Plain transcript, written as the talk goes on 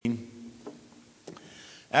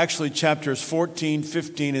Actually, chapters 14,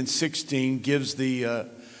 15, and 16 gives the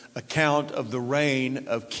account of the reign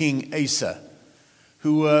of King Asa,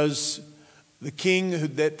 who was the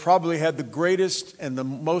king that probably had the greatest and the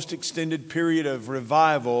most extended period of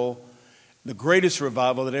revival. The greatest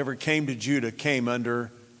revival that ever came to Judah came under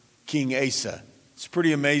King Asa. It's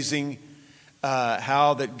pretty amazing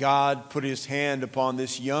how that God put his hand upon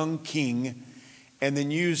this young king and then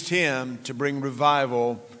used him to bring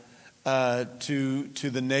revival to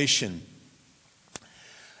the nation.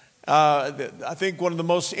 I think one of the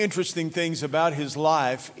most interesting things about his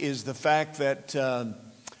life is the fact that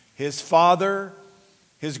his father,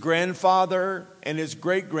 his grandfather, and his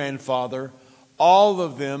great-grandfather, all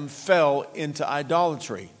of them fell into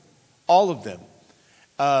idolatry. All of them.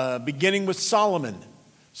 Beginning with Solomon.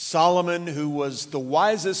 Solomon, who was the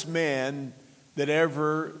wisest man that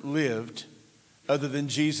ever lived, other than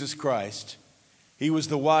Jesus Christ. He was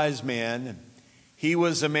the wise man. He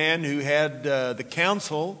was a man who had the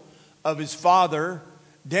counsel of his father,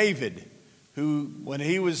 David, who, when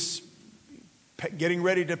he was getting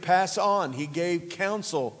ready to pass on, he gave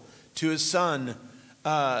counsel to his son,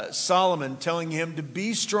 Solomon, telling him to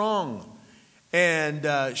be strong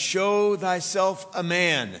and show thyself a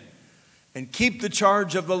man and keep the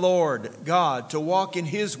charge of the Lord God, to walk in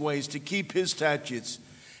his ways, to keep his statutes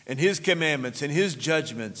and his commandments and his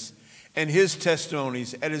judgments and his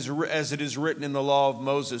testimonies as it is written in the law of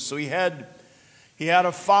Moses. So he had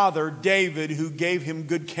a father, David, who gave him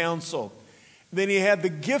good counsel. Then he had the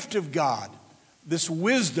gift of God, this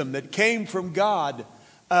wisdom that came from God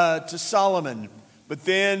to Solomon. But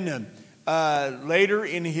then later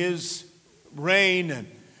in his reign,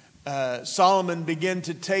 Solomon began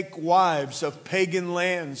to take wives of pagan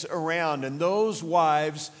lands around, and those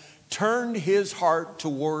wives turned his heart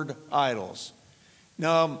toward idols.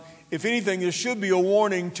 Now, if anything, there should be a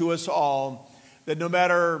warning to us all that no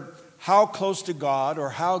matter how close to God or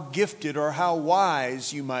how gifted or how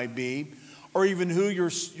wise you might be, or even who your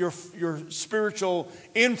spiritual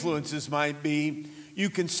influences might be, you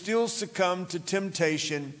can still succumb to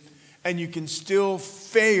temptation and you can still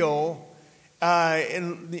fail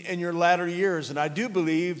in your latter years. And I do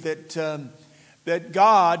believe that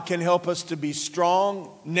God can help us to be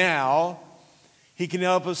strong now. He can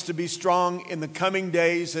help us to be strong in the coming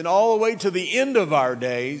days and all the way to the end of our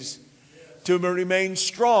days, to remain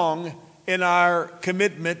strong in our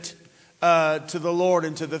commitment to the Lord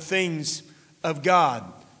and to the things of God.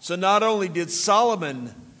 So not only did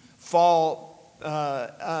Solomon fall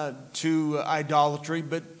to idolatry,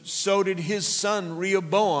 but so did his son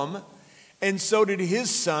Rehoboam, and so did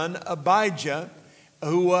his son Abijah,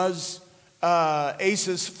 who was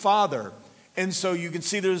Asa's father. And so you can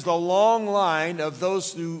see there's the long line of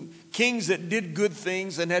those kings that did good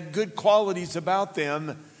things and had good qualities about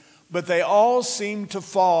them, but they all seem to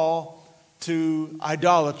fall to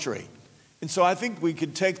idolatry. And so I think we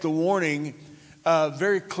could take the warning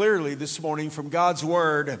very clearly this morning from God's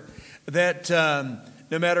Word that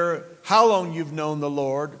no matter how long you've known the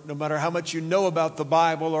Lord, no matter how much you know about the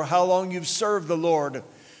Bible or how long you've served the Lord,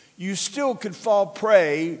 you still could fall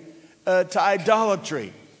prey to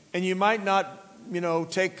idolatry. And you might not,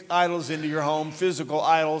 take idols into your home, physical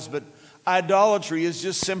idols, but idolatry is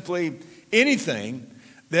just simply anything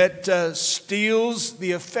that steals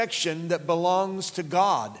the affection that belongs to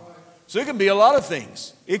God. So it can be a lot of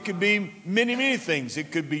things. It could be many, many things.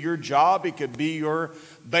 It could be your job. It could be your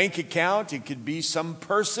bank account. It could be some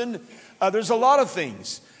person. There's a lot of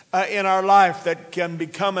things in our life that can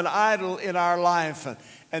become an idol in our life.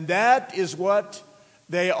 And that is what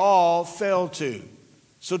they all fell to.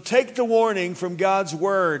 So take the warning from God's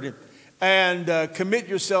Word and commit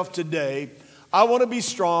yourself today. I want to be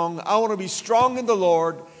strong. I want to be strong in the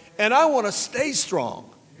Lord. And I want to stay strong.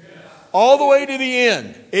 All the way to the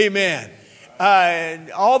end. Amen.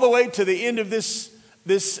 And all the way to the end of this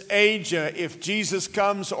age, if Jesus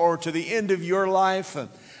comes, or to the end of your life,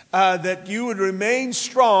 that you would remain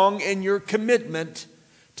strong in your commitment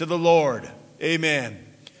to the Lord. Amen.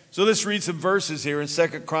 So let's read some verses here in 2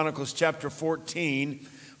 Chronicles chapter 14,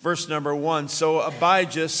 verse number 1. So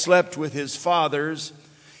Abijah slept with his fathers,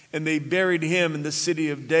 and they buried him in the city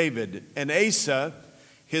of David. And Asa,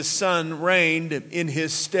 his son, reigned in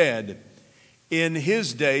his stead. In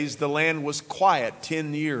his days the land was quiet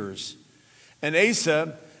 10 years. And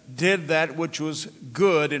Asa did that which was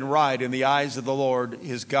good and right in the eyes of the Lord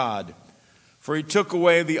his God. For he took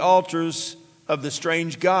away the altars of the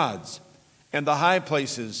strange gods and the high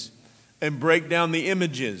places, and brake down the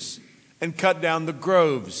images, and cut down the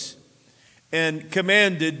groves, and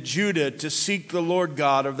commanded Judah to seek the Lord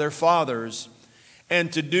God of their fathers,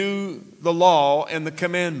 and to do the law and the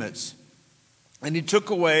commandments. And he took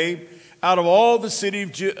away out of all the city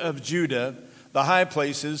of Judah the high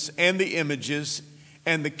places and the images,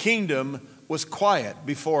 and the kingdom was quiet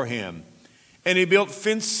before him. And he built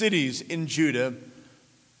fenced cities in Judah,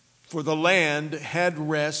 for the land had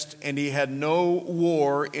rest, and he had no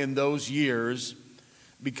war in those years,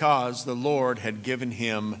 because the Lord had given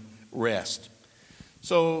him rest.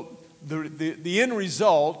 So the end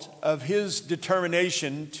result of his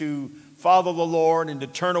determination to follow the Lord and to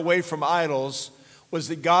turn away from idols was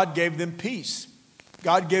that God gave them peace.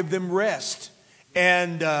 God gave them rest.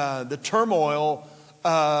 And the turmoil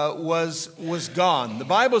was gone. The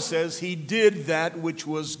Bible says he did that which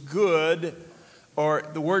was good, or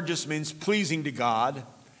the word just means pleasing to God.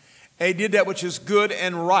 And he did that which is good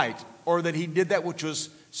and right, or that he did that which was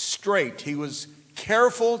straight. He was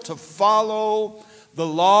careful to follow the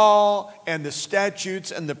law and the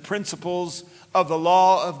statutes and the principles of the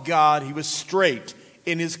law of God. He was straight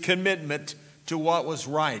in his commitment to what was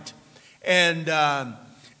right.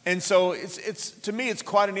 And so it's to me, it's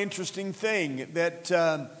quite an interesting thing that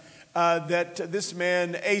this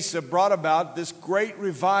man Asa brought about this great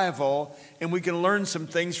revival, and we can learn some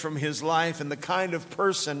things from his life and the kind of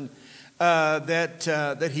person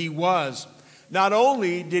that he was. Not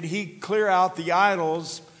only did he clear out the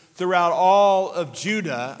idols throughout all of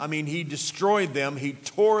Judah, I mean, he destroyed them, he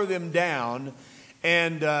tore them down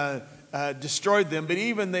and destroyed them, but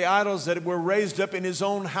even the idols that were raised up in his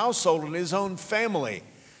own household, in his own family.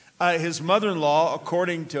 His mother-in-law,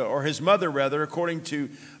 according to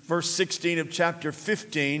verse 16 of chapter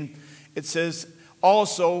 15, it says,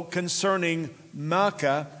 also concerning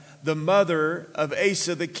Maacah, the mother of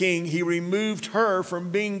Asa the king, he removed her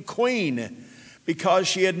from being queen, because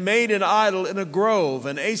she had made an idol in a grove.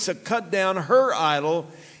 And Asa cut down her idol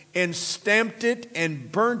and stamped it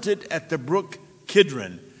and burnt it at the brook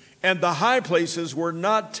Kidron. And the high places were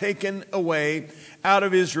not taken away out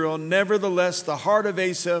of Israel. Nevertheless, the heart of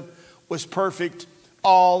Asa was perfect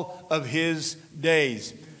all of his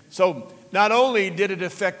days. So not only did it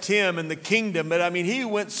affect him and the kingdom, but I mean, he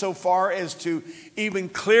went so far as to even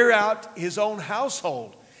clear out his own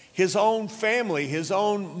household, his own family, his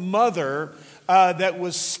own mother that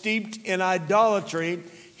was steeped in idolatry.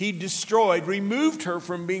 He destroyed, removed her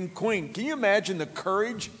from being queen. Can you imagine the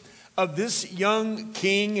courage of this young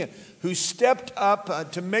king who stepped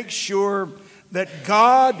up to make sure that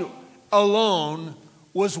God alone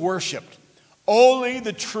was worshiped? Only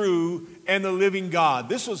the true and the living God.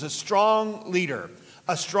 This was a strong leader,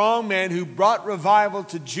 a strong man who brought revival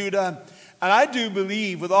to Judah. And I do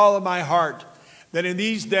believe with all of my heart that in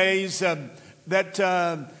these days,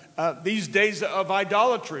 these days of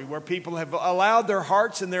idolatry, where people have allowed their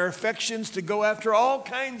hearts and their affections to go after all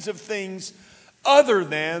kinds of things other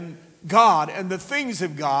than God and the things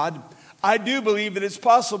of God, I do believe that it's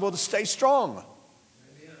possible to stay strong.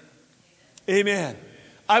 Amen.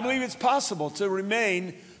 I believe it's possible to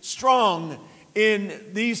remain strong in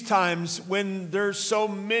these times when there's so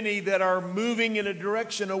many that are moving in a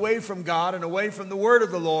direction away from God and away from the word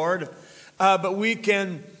of the Lord, but we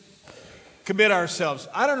can commit ourselves.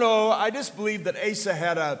 I don't know. I just believe that Asa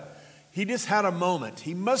had a moment.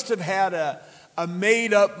 He must have had a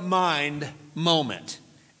made-up mind moment.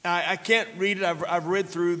 I can't read it. I've read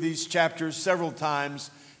through these chapters several times,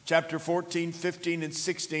 chapter 14, 15, and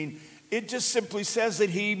 16. It just simply says that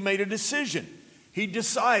he made a decision. He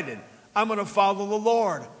decided, I'm going to follow the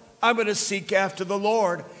Lord. I'm going to seek after the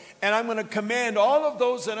Lord. And I'm going to command all of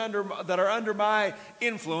those that are under my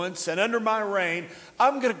influence and under my reign,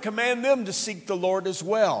 I'm going to command them to seek the Lord as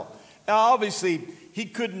well. Now, obviously, he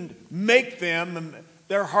couldn't make them,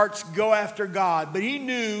 their hearts go after God. But he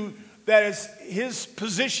knew that as his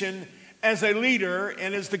position as a leader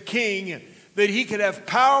and as the king, that he could have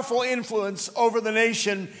powerful influence over the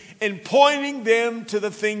nation in pointing them to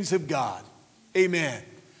the things of God. Amen.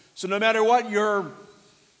 So no matter what your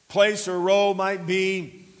place or role might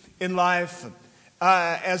be in life,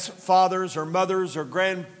 as fathers or mothers or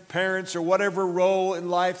grandparents or whatever role in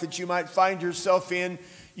life that you might find yourself in,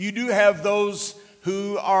 you do have those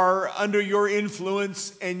who are under your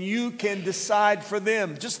influence, and you can decide for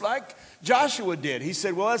them, just like Joshua did. He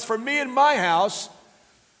said, well, as for me and my house,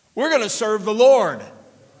 we're going to serve the Lord.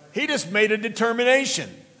 He just made a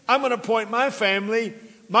determination. I'm going to point my family,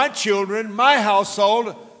 my children, my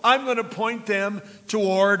household, I'm going to point them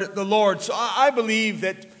toward the Lord. So I believe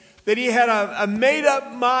that he had a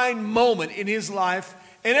made-up mind moment in his life,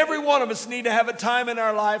 and every one of us need to have a time in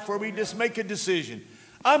our life where we just make a decision.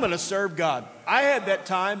 I'm going to serve God. I had that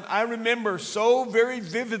time. I remember so very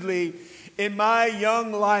vividly in my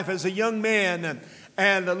young life as a young man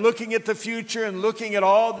and looking at the future and looking at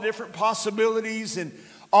all the different possibilities and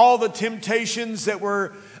all the temptations that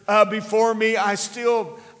were before me,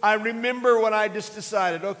 I remember when I just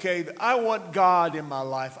decided, okay, I want God in my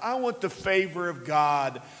life. I want the favor of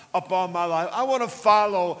God upon my life. I want to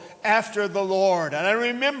follow after the Lord. And I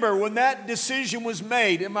remember when that decision was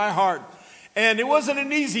made in my heart, and it wasn't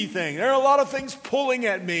an easy thing. There are a lot of things pulling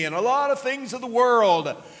at me and a lot of things of the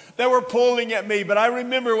world that were pulling at me. But I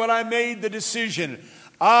remember when I made the decision,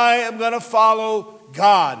 I am going to follow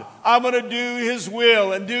God. I'm going to do His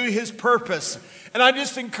will and do His purpose. And I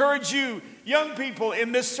just encourage you, young people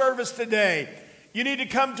in this service today, you need to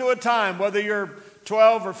come to a time, whether you're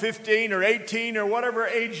 12 or 15 or 18 or whatever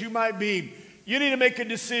age you might be, you need to make a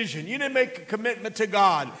decision. You need to make a commitment to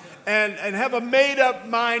God and have a made-up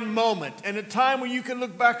mind moment and a time where you can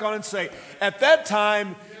look back on and say, at that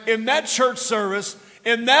time, in that church service,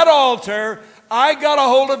 in that altar, I got a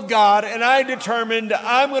hold of God and I determined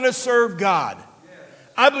I'm going to serve God.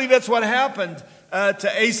 I believe that's what happened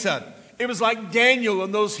to Asa. It was like Daniel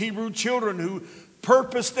and those Hebrew children who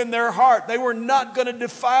purposed in their heart. They were not going to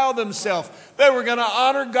defile themselves. They were going to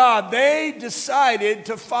honor God. They decided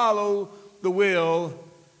to follow the will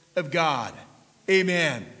of God.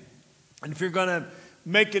 Amen. And if you're going to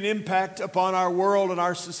make an impact upon our world and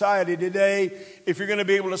our society today, if you're going to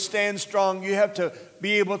be able to stand strong, you have to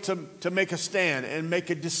be able to make a stand and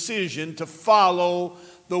make a decision to follow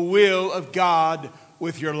the will of God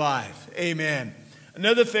with your life. Amen.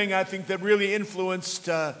 Another thing I think that really influenced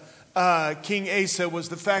King Asa was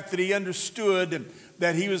the fact that he understood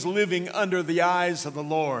that he was living under the eyes of the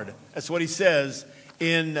Lord. That's what he says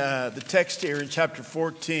in the text here in chapter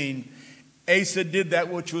 14. Asa did that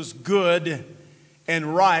which was good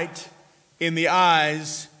and right in the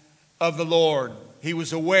eyes of the Lord. He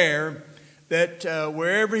was aware that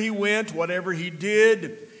wherever he went, whatever he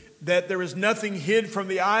did, that there is nothing hid from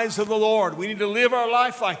the eyes of the Lord. We need to live our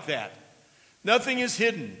life like that. Nothing is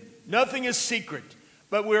hidden. Nothing is secret.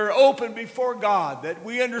 But we're open before God, that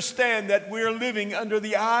we understand that we're living under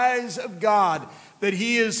the eyes of God, that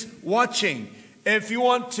He is watching. And if you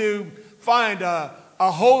want to find a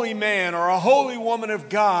holy man or a holy woman of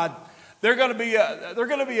God, they're going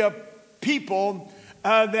to be a people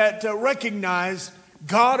that recognize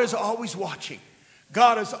God is always watching.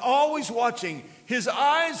 God is always watching. His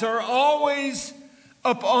eyes are always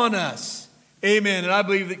upon us. Amen. And I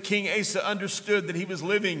believe that King Asa understood that he was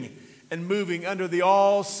living and moving under the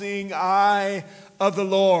all-seeing eye of the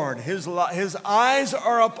Lord. His eyes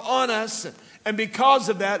are upon us, and because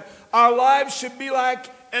of that, our lives should be like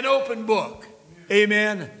an open book.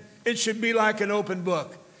 Amen. It should be like an open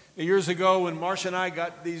book. Years ago, when Marcia and I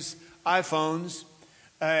got these iPhones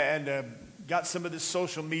and got some of this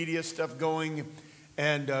social media stuff going,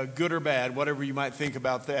 and good or bad, whatever you might think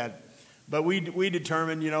about that, but we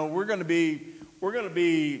determined, we're going to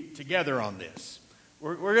be together on this.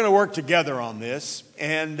 We're going to work together on this,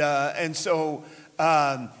 and so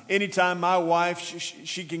anytime my wife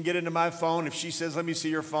she can get into my phone, if she says, "Let me see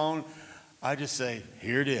your phone," I just say,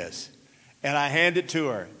 "Here it is," and I hand it to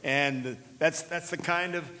her, and that's the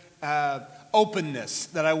kind of openness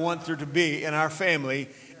that I want there to be in our family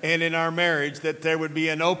and in our marriage. That there would be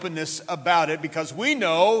an openness about it, because we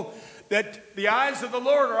know that the eyes of the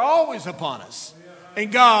Lord are always upon us,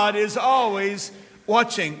 and God is always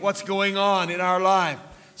watching what's going on in our life.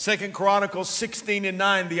 2 Chronicles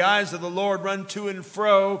 16:9, the eyes of the Lord run to and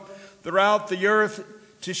fro throughout the earth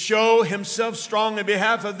to show Himself strong in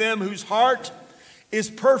behalf of them whose heart is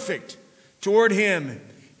perfect toward Him.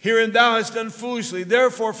 Herein thou hast done foolishly,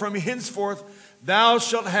 therefore from henceforth thou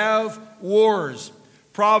shalt have wars.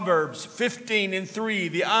 Proverbs 15:3,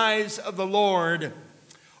 the eyes of the Lord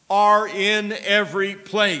are in every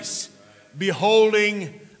place,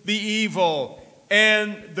 beholding the evil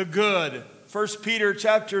and the good. 1 Peter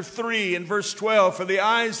chapter 3 and verse 12, for the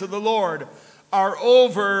eyes of the Lord are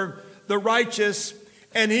over the righteous,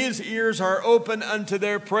 and His ears are open unto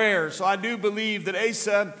their prayers. So I do believe that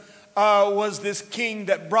Asa was this king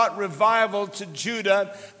that brought revival to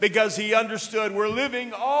Judah, because he understood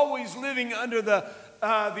we're always living under the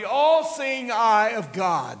all-seeing eye of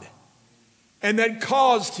God. And that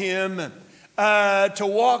caused him to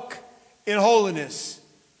walk in holiness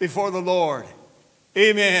before the Lord.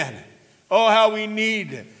 Amen. Oh, how we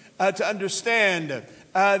need to understand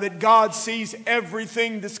that God sees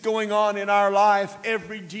everything that's going on in our life,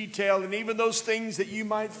 every detail, and even those things that you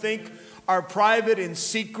might think are private and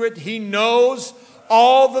secret. He knows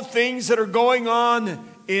all the things that are going on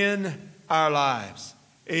in our lives.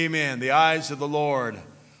 Amen. The eyes of the Lord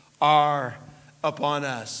are upon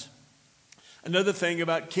us. Another thing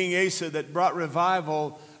about King Asa that brought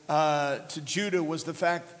revival to Judah was the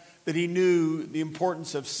fact that he knew the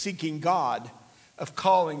importance of seeking God of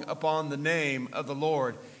calling upon the name of the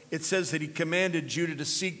Lord. It says that he commanded Judah to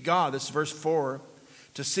seek God. This is verse 4.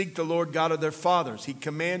 To seek the Lord God of their fathers. He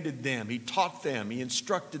commanded them. He taught them. He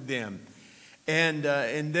instructed them. And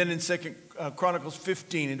then in 2 Chronicles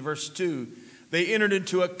 15 in verse 2, they entered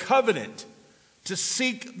into a covenant to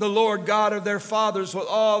seek the Lord God of their fathers with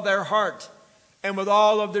all their heart and with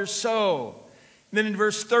all of their soul. And then in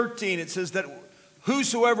verse 13 it says that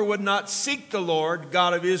whosoever would not seek the Lord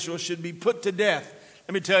God of Israel should be put to death.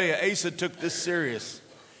 Let me tell you, Asa took this serious.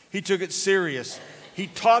 He took it serious. He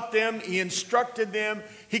taught them, he instructed them,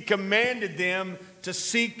 he commanded them to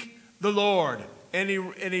seek the Lord. And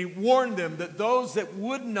he warned them that those that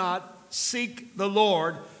would not seek the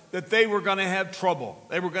Lord, that they were going to have trouble.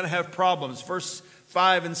 They were going to have problems. Verse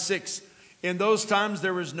 5 and 6. In those times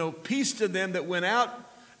there was no peace to them that went out,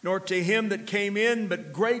 nor to him that came in,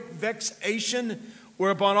 but great vexation,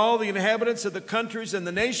 whereupon all the inhabitants of the countries and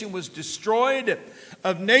the nation was destroyed,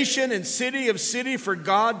 of nation and city of city, for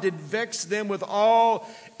God did vex them with all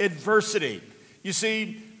adversity. You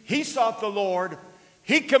see, he sought the Lord.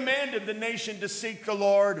 He commanded the nation to seek the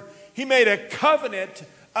Lord. He made a covenant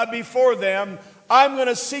before them. I'm going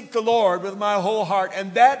to seek the Lord with my whole heart.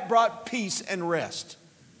 And that brought peace and rest.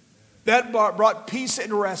 That brought peace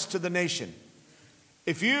and rest to the nation.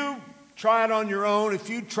 If you try it on your own, if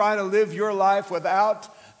you try to live your life without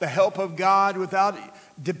the help of God, without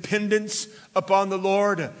dependence upon the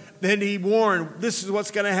Lord, then he warned, this is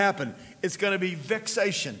what's going to happen. It's going to be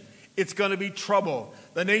vexation. It's going to be trouble.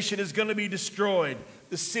 The nation is going to be destroyed.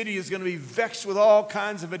 The city is going to be vexed with all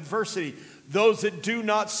kinds of adversity. Those that do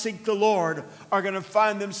not seek the Lord are going to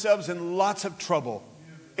find themselves in lots of trouble.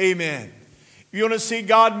 Amen. If you want to see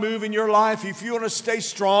God move in your life, if you want to stay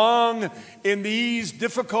strong in these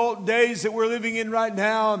difficult days that we're living in right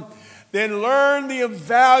now, then learn the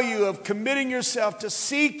value of committing yourself to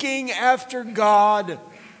seeking after God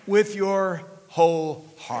with your whole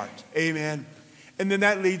heart. Amen. And then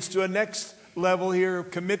that leads to a next level here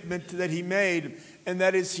of commitment that he made, and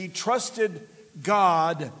that is he trusted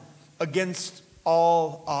God against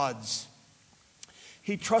all odds.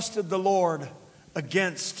 He trusted the Lord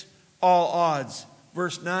against all odds.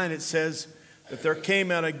 Verse 9, it says that there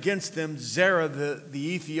came out against them Zerah the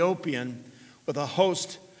Ethiopian with a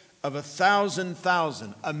host of 1,000,000,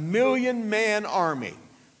 1,000,000-man army.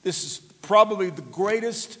 This is probably the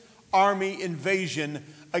greatest army invasion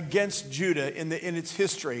against Judah in its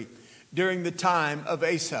history during the time of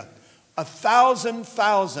Asa.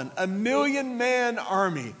 1,000,000, 1,000,000-man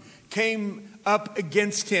army came up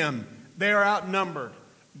against him. They are outnumbered,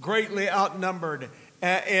 greatly outnumbered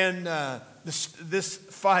in this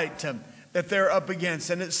fight that they're up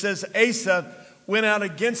against. And it says Asa went out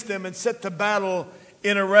against them and set the battle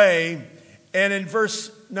in array. And in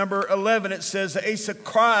verse number 11 it says, Asa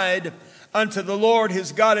cried unto the Lord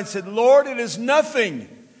his God and said, Lord, it is nothing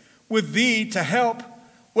with thee to help,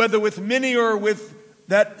 whether with many or with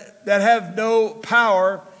that have no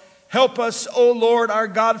power. Help us, O Lord our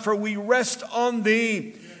God, for we rest on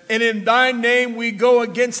thee. And in thy name we go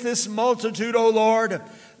against this multitude, O Lord.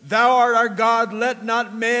 Thou art our God, let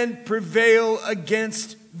not man prevail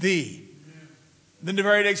against thee. Then the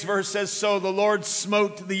very next verse says, so the Lord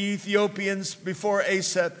smote the Ethiopians before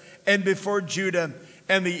Asa and before Judah,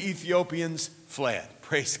 and the Ethiopians fled.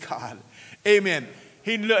 Praise God. Amen.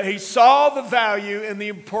 He saw the value and the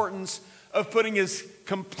importance of putting his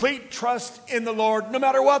complete trust in the Lord, no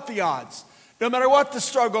matter what the odds, no matter what the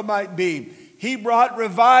struggle might be. He brought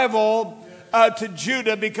revival to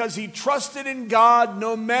Judah because he trusted in God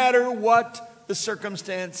no matter what the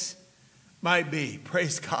circumstance might be.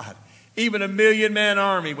 Praise God. Even 1,000,000-man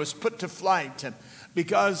army was put to flight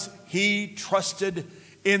because he trusted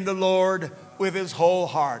in the Lord with his whole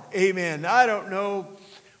heart. Amen. I don't know.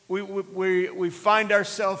 We find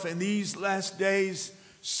ourselves in these last days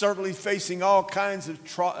certainly facing all kinds of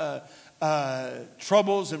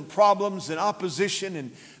troubles and problems and opposition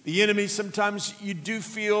and the enemy. Sometimes you do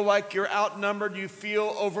feel like you're outnumbered. You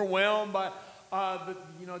feel overwhelmed by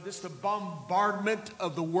just the bombardment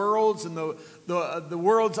of the world's and the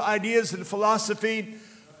world's ideas and philosophy.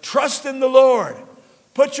 Trust in the Lord.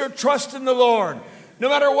 Put your trust in the Lord. No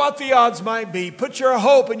matter what the odds might be, put your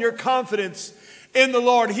hope and your confidence in the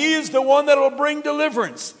Lord. He is the one that will bring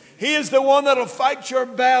deliverance. He is the one that will fight your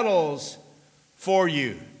battles for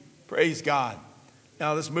you. Praise God.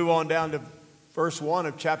 Now let's move on down to verse 1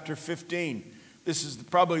 of chapter 15. This is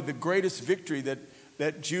probably the greatest victory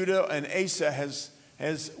that Judah and Asa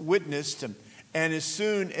has witnessed. And as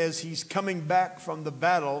soon as he's coming back from the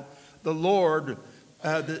battle, the Lord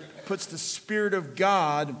puts the Spirit of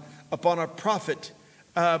God upon a prophet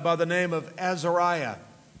by the name of Azariah.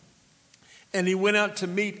 And he went out to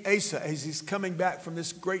meet Asa as he's coming back from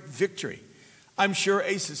this great victory. I'm sure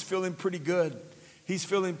Asa's feeling pretty good. He's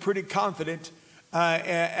feeling pretty confident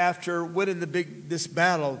after winning this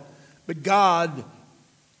battle. But God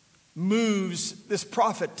moves this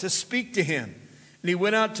prophet to speak to him. And he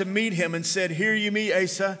went out to meet him and said, "Hear ye me,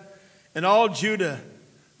 Asa, and all Judah.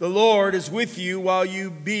 The Lord is with you while you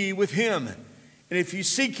be with him. And if you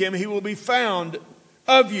seek him, he will be found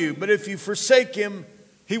of you. But if you forsake him,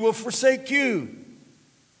 he will forsake you."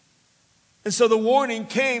 And so the warning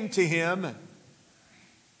came to him.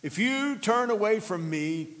 If you turn away from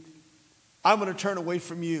me, I'm going to turn away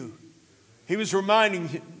from you. He was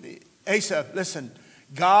reminding Asa, listen,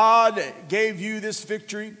 God gave you this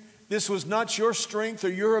victory. This was not your strength or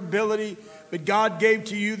your ability, but God gave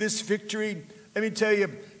to you this victory. Let me tell you,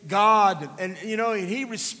 God, and he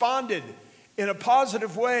responded in a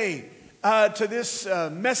positive way to this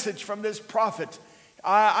message from this prophet.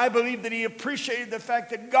 I believe that he appreciated the fact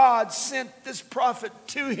that God sent this prophet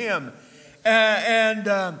to him, and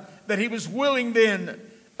that he was willing then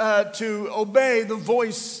to obey the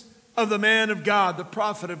voice of the man of God, the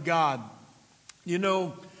prophet of God.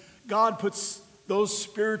 God puts those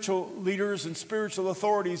spiritual leaders and spiritual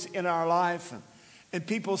authorities in our life, and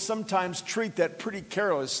people sometimes treat that pretty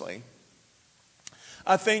carelessly.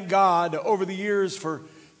 I thank God over the years for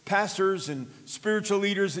pastors and spiritual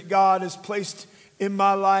leaders that God has placed in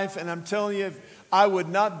my life. And I'm telling you, I would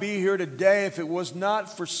not be here today if it was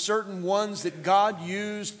not for certain ones that God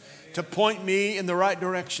used to point me in the right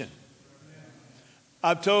direction.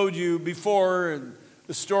 I've told you before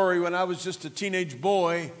the story when I was just a teenage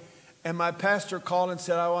boy, and my pastor called and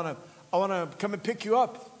said, I want to come and pick you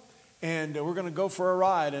up, and we're going to go for a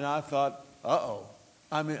ride. And I thought,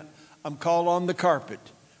 I'm called on the carpet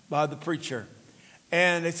by the preacher.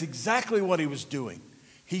 And it's exactly what he was doing.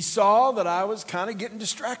 He saw that I was kind of getting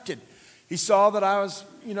distracted. He saw that I was,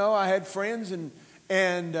 I had friends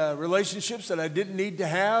and relationships that I didn't need to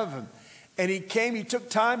have. And he took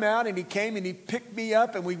time out, and he came and he picked me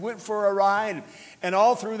up, and we went for a ride. And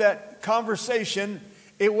all through that conversation,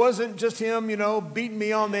 it wasn't just him, beating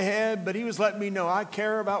me on the head, but he was letting me know, I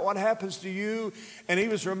care about what happens to you. And he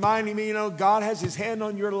was reminding me, God has his hand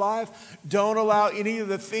on your life. Don't allow any of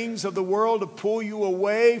the things of the world to pull you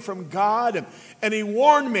away from God. And he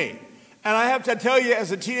warned me. And I have to tell you,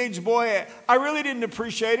 as a teenage boy, I really didn't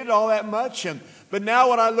appreciate it all that much. But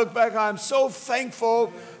now when I look back, I'm so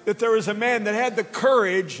thankful that there was a man that had the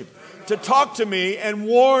courage to talk to me and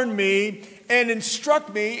warn me and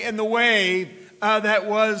instruct me in the way that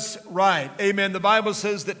was right. Amen. The Bible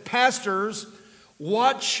says that pastors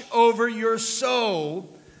watch over your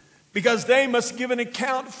soul because they must give an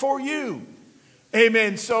account for you.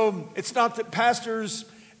 Amen. So it's not that pastors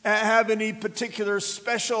have any particular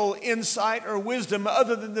special insight or wisdom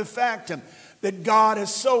other than the fact that God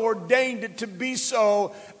has so ordained it to be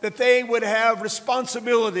so that they would have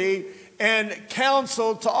responsibility and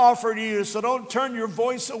counsel to offer to you. So don't turn your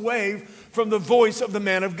voice away from the voice of the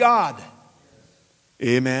man of God.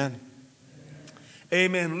 Amen.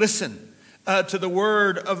 Amen. Listen to the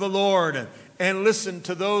word of the Lord, and listen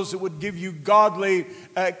to those that would give you godly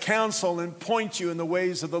counsel and point you in the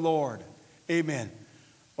ways of the Lord. Amen.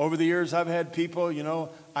 Over the years, I've had people,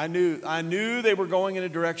 I knew they were going in a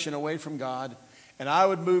direction away from God, and I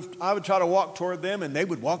would try to walk toward them, and they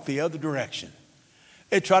would walk the other direction.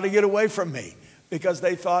 They'd try to get away from me because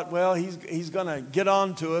they thought, well, he's going to get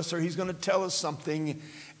on to us, or he's going to tell us something,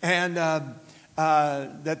 and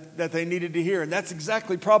that they needed to hear. And that's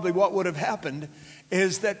exactly probably what would have happened,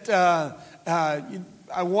 is that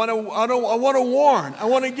I want to warn. I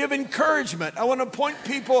want to give encouragement. I want to point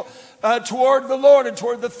people toward the Lord and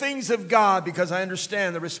toward the things of God, because I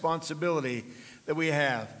understand the responsibility that we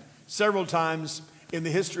have. Several times in the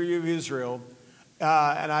history of Israel,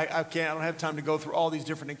 and I don't have time to go through all these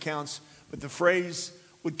different accounts, but the phrase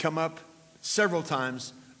would come up several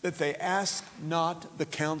times that they ask not the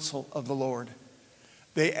counsel of the Lord.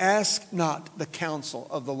 They ask not the counsel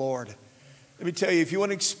of the Lord. Let me tell you, if you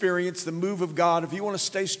want to experience the move of God, if you want to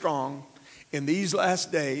stay strong in these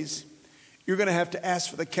last days, you're going to have to ask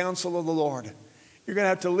for the counsel of the Lord. You're going to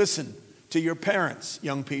have to listen to your parents,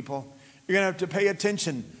 young people. You're going to have to pay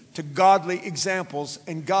attention to godly examples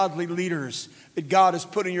and godly leaders that God has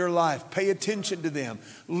put in your life. Pay attention to them.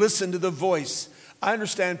 Listen to the voice. I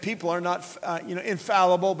understand people are not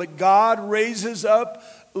infallible, but God raises up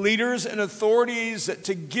leaders and authorities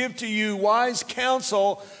to give to you wise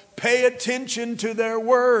counsel. Pay attention to their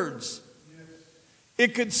words.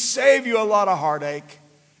 It could save you a lot of heartache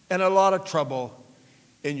and a lot of trouble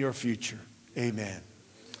in your future. Amen.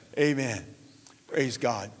 Amen. Praise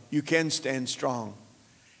God. You can stand strong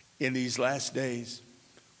in these last days.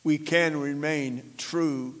 We can remain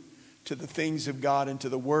true to the things of God and to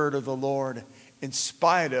the word of the Lord in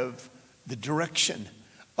spite of the direction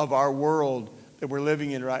of our world that we're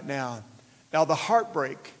living in right now. Now, the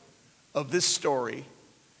heartbreak of this story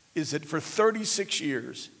is that for 36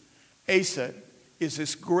 years, Asa is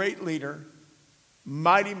this great leader,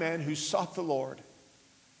 mighty man who sought the Lord.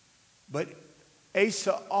 But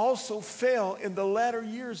Asa also fell in the latter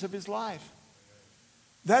years of his life.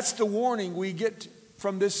 That's the warning we get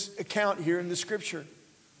from this account here in the scripture.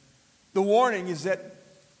 The warning is that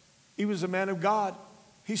he was a man of God.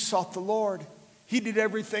 He sought the Lord. He did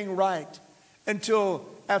everything right until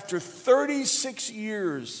after 36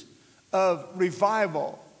 years of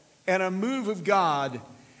revival and a move of God,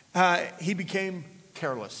 he became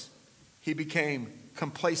careless. He became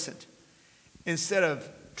complacent. Instead of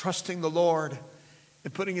trusting the Lord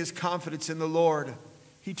and putting his confidence in the Lord,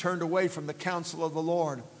 he turned away from the counsel of the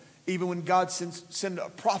Lord. Even when God sent a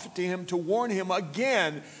prophet to him to warn him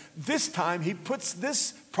again, this time he puts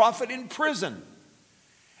this prophet in prison.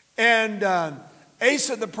 And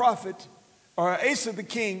Asa the prophet, or Asa the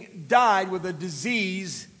king, died with a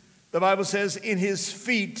disease, the Bible says, in his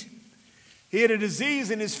feet. He had a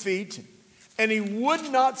disease in his feet, and he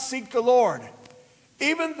would not seek the Lord.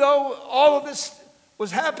 Even though all of this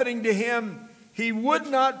was happening to him, he would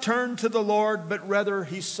not turn to the Lord, but rather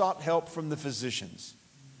he sought help from the physicians.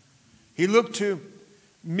 He looked to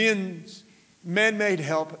man-made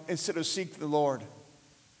help instead of seek the Lord.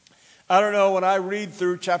 I don't know, when I read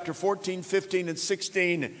through chapter 14, 15, and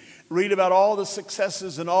 16, read about all the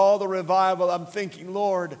successes and all the revival, I'm thinking,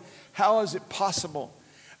 Lord, how is it possible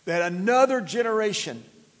that another generation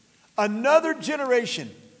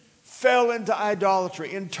fell into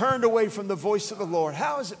idolatry and turned away from the voice of the Lord?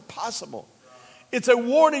 How is it possible? It's a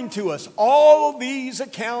warning to us. All of these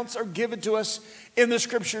accounts are given to us in the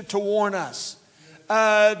scripture to warn us,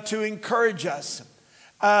 to encourage us,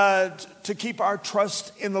 to keep our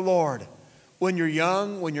trust in the Lord. When you're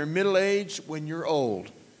young, when you're middle-aged, when you're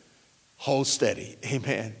old, hold steady.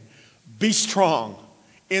 Amen. Be strong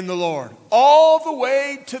in the Lord. All the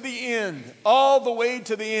way to the end. All the way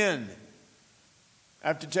to the end. I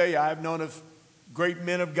have to tell you, I've known of great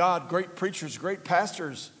men of God, great preachers, great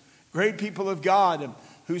pastors, great people of God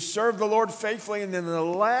who served the Lord faithfully, and in the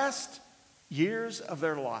last years of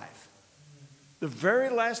their life, the very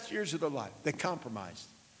last years of their life, they compromised.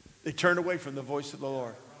 They turned away from the voice of the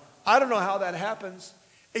Lord. I don't know how that happens,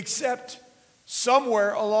 except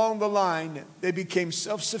somewhere along the line, they became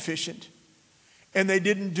self-sufficient, and they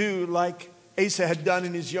didn't do like Asa had done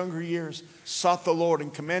in his younger years, sought the Lord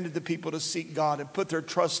and commanded the people to seek God and put their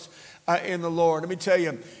trust in the Lord. Let me tell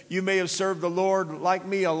you, you may have served the Lord like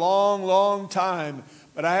me a long, long time,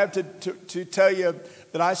 but I have to tell you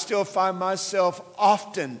that I still find myself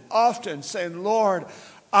often saying, Lord,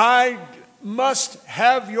 I must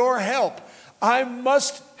have your help. I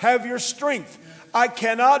must have your strength. I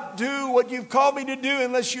cannot do what you've called me to do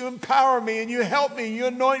unless you empower me and you help me, you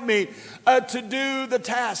anoint me to do the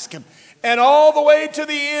task. And all the way to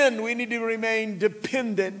the end, we need to remain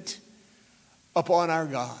dependent upon our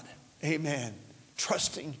God. Amen.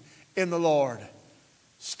 Trusting in the Lord.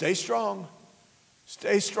 Stay strong.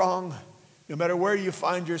 Stay strong. No matter where you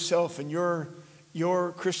find yourself in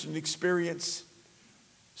your Christian experience,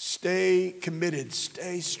 stay committed.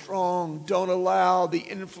 Stay strong. Don't allow the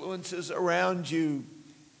influences around you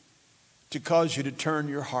to cause you to turn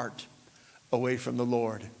your heart away from the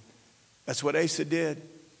Lord. That's what Asa did.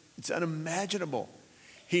 It's unimaginable.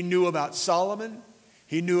 He knew about Solomon.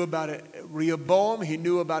 He knew about Rehoboam. He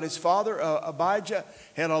knew about his father, Abijah.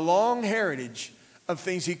 Had a long heritage of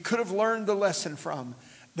things he could have learned the lesson from.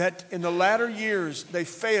 That in the latter years, they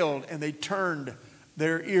failed and they turned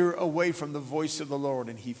their ear away from the voice of the Lord.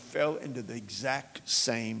 And he fell into the exact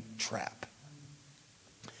same trap.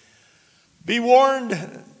 Be warned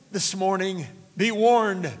this morning. Be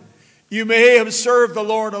warned. You may have served the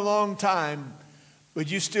Lord a long time,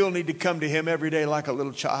 but you still need to come to him every day like a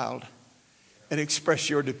little child and express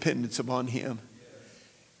your dependence upon him.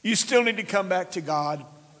 You still need to come back to God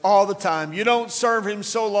all the time. You don't serve him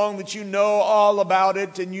so long that you know all about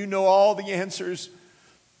it and you know all the answers.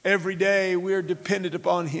 Every day we are dependent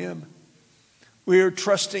upon him. We are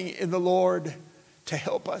trusting in the Lord to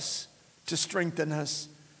help us, to strengthen us,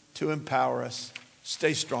 to empower us.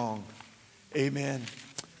 Stay strong. Amen.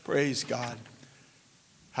 Praise God.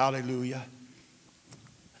 Hallelujah.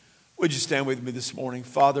 Would you stand with me this morning?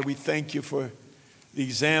 Father, we thank you for the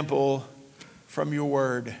example from your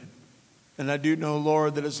word. And I do know,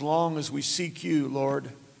 Lord, that as long as we seek you, Lord,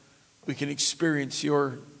 we can experience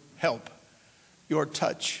your help, your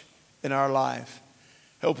touch in our life.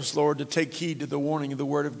 Help us, Lord, to take heed to the warning of the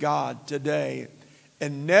Word of God today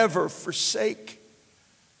and never forsake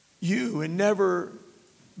you and never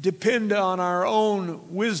depend on our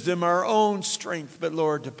own wisdom, our own strength, but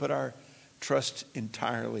Lord, to put our trust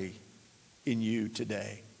entirely in you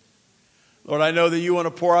today. Lord, I know that you want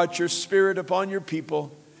to pour out your Spirit upon your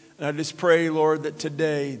people. And I just pray, Lord, that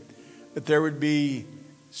today that there would be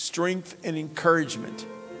strength and encouragement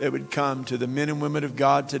that would come to the men and women of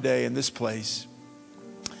God today in this place.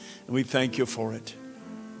 And we thank you for it.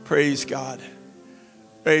 Praise God.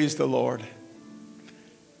 Praise the Lord.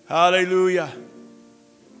 Hallelujah.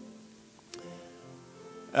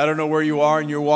 I don't know where you are in your walk.